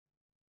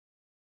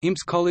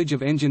IMPS College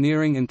of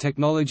Engineering and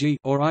Technology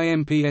or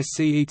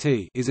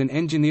IMPS is an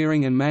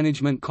engineering and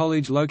management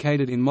college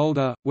located in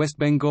Malda, West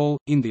Bengal,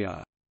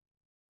 India.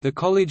 The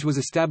college was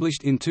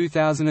established in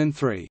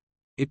 2003.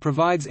 It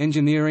provides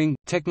engineering,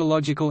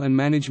 technological and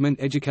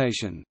management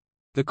education.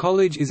 The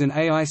college is an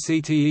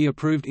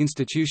AICTE-approved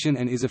institution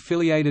and is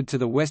affiliated to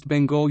the West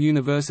Bengal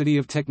University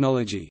of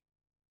Technology.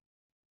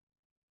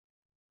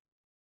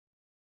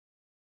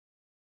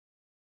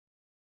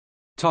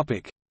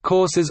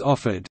 Courses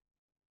offered.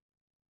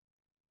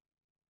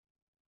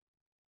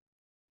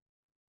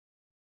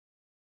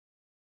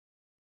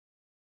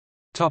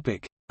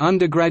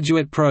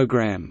 Undergraduate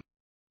program.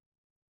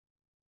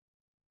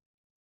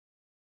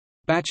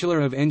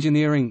 Bachelor of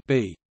Engineering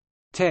B.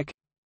 Tech.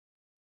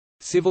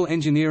 Civil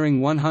Engineering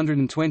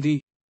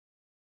 120.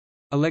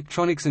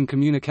 Electronics and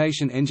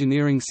Communication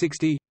Engineering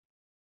 60.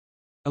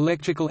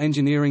 Electrical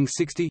Engineering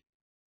 60.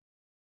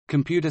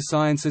 Computer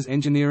Sciences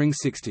Engineering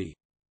 60.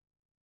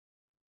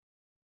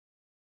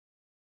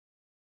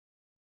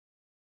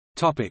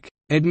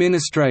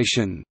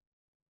 Administration.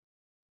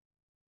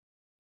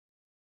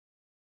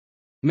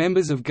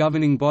 Members of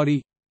governing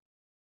body: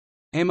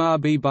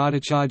 MRB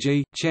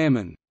Bhattacharjee,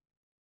 Chairman;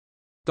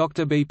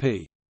 Dr.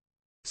 B.P.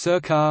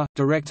 Sarkar,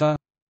 Director;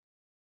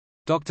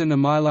 Dr.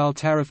 Namilal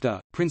Tarifdar,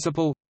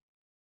 Principal;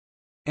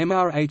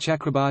 MR.A.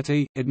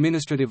 Chakrabarti,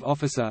 Administrative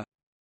Officer;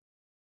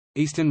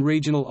 Eastern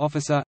Regional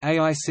Officer,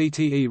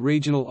 AICTE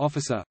Regional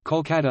Officer,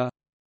 Kolkata;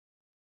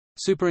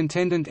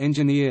 Superintendent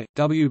Engineer,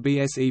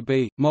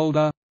 WBSEB,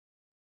 Malda;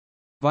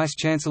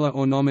 Vice-Chancellor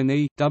or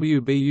Nominee,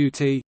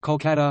 WBUT,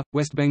 Kolkata,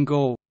 West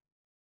Bengal;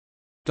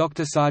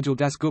 Dr. Sajal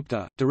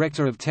Dasgupta,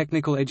 Director of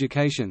Technical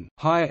Education,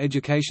 Higher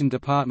Education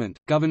Department,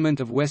 Government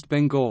of West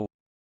Bengal;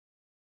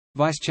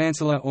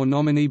 Vice-Chancellor or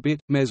Nominee BIT,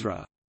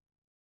 Mesra.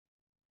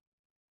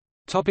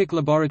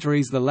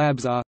 Laboratories. The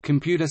labs are,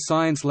 Computer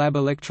Science Lab,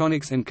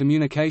 Electronics and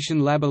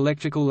Communication Lab,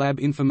 Electrical Lab,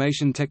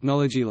 Information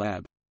Technology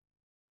Lab.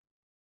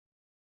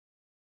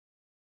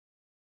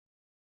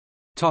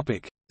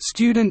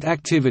 Student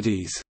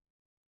activities.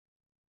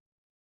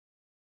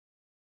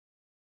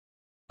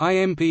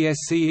 IMPS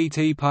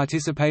CET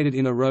participated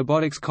in a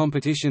robotics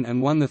competition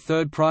and won the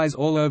third prize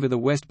all over the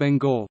West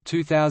Bengal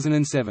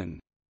 2007.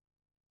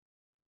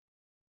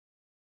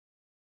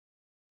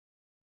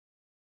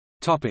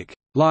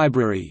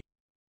 Library.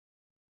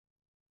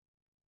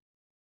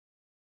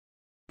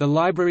 The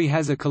library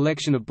has a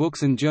collection of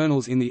books and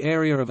journals in the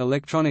area of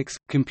electronics,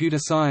 computer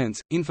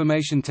science,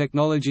 information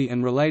technology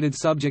and related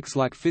subjects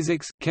like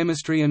physics,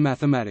 chemistry and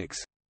mathematics.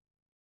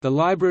 The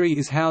library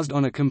is housed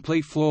on a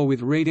complete floor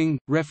with reading,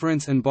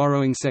 reference and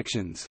borrowing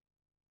sections.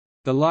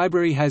 The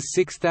library has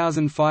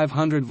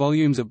 6,500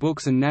 volumes of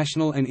books and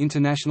national and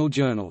international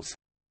journals.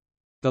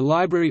 The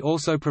library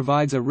also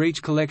provides a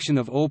Reach collection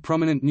of all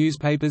prominent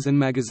newspapers and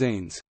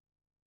magazines.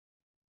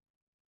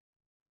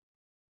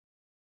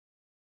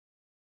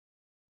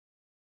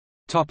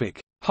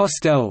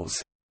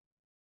 Hostels.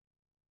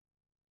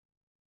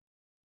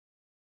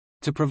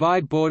 To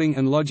provide boarding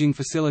and lodging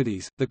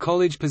facilities, the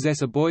college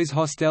possess a boys'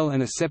 hostel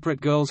and a separate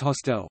girls'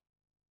 hostel.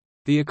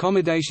 The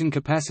accommodation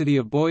capacity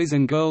of boys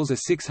and girls are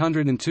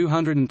 600 and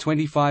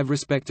 225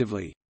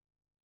 respectively.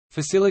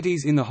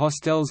 Facilities in the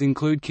hostels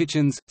include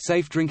kitchens,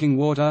 safe drinking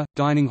water,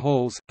 dining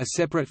halls, a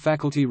separate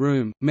faculty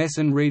room, mess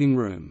and reading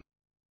room.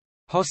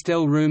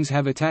 Hostel rooms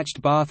have attached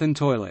bath and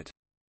toilet.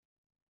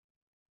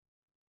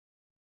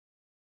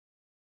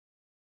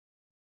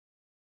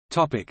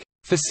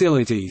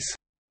 Facilities.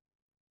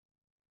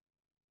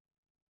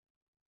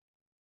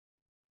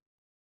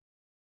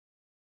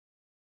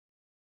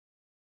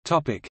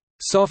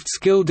 Soft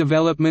skill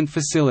development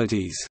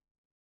facilities.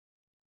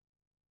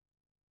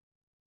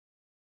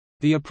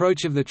 The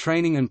approach of the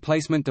Training and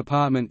Placement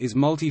Department is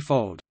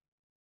multi-fold.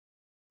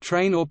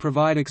 Train or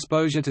provide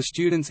exposure to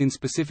students in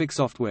specific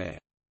software.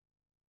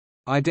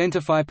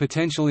 Identify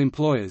potential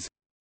employers.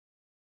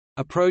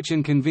 Approach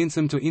and convince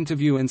them to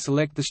interview and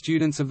select the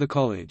students of the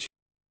college.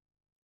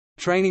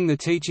 Training the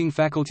teaching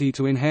faculty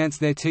to enhance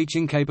their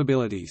teaching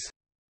capabilities.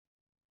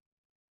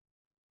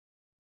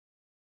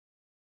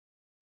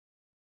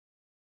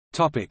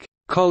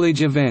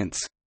 College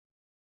events.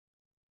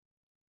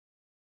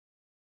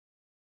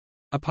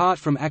 Apart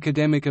from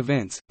academic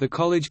events, the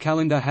college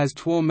calendar has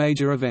 12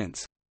 major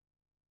events.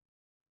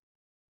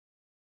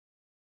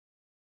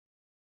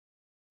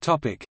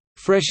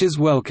 Freshers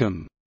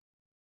Welcome.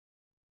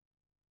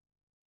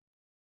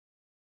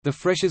 The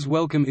Freshers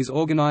Welcome is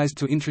organized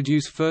to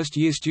introduce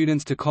first-year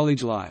students to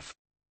college life.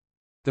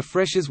 The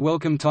Freshers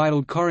Welcome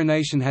titled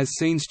Coronation has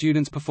seen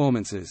students'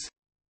 performances.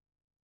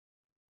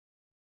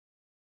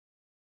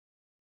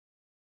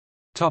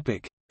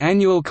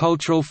 Annual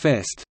Cultural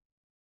Fest.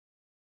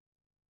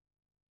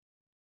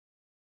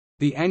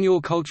 The annual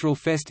Cultural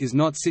Fest is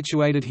not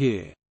situated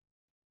here.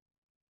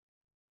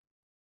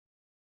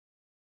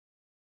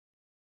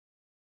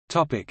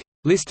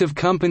 List of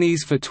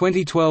companies for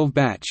 2012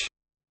 batch.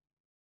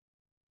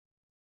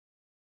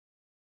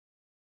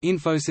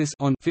 Infosys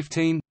on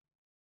 15.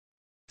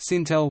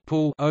 Syntel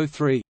Pool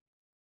 03.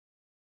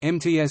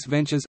 MTS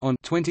Ventures on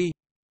 20.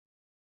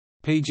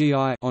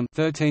 PGI on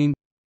 13,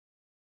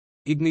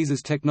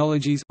 Ignises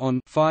Technologies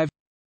on 5,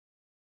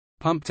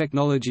 Pump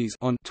Technologies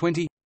on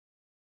 20,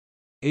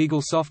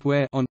 Eagle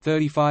Software on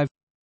 35,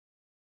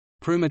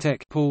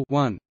 Prumatech Pool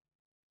 1,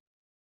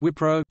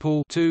 Wipro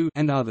Pool 2,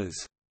 and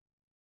others.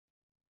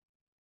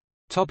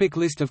 Topic: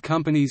 list of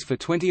companies for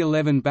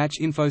 2011. Batch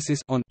Infosys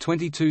on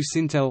 22,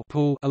 Syntel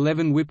Pool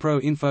 11, Wipro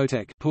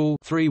Infotech Pool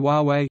 3,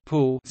 Huawei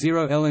Pool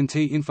 0,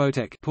 L&T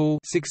Infotech Pool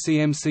 6,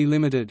 CMC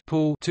Limited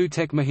Pool 2,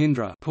 Tech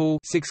Mahindra Pool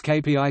 6,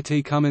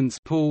 KPIT Cummins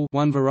Pool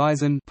 1,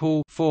 Verizon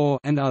Pool 4,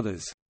 and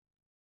others.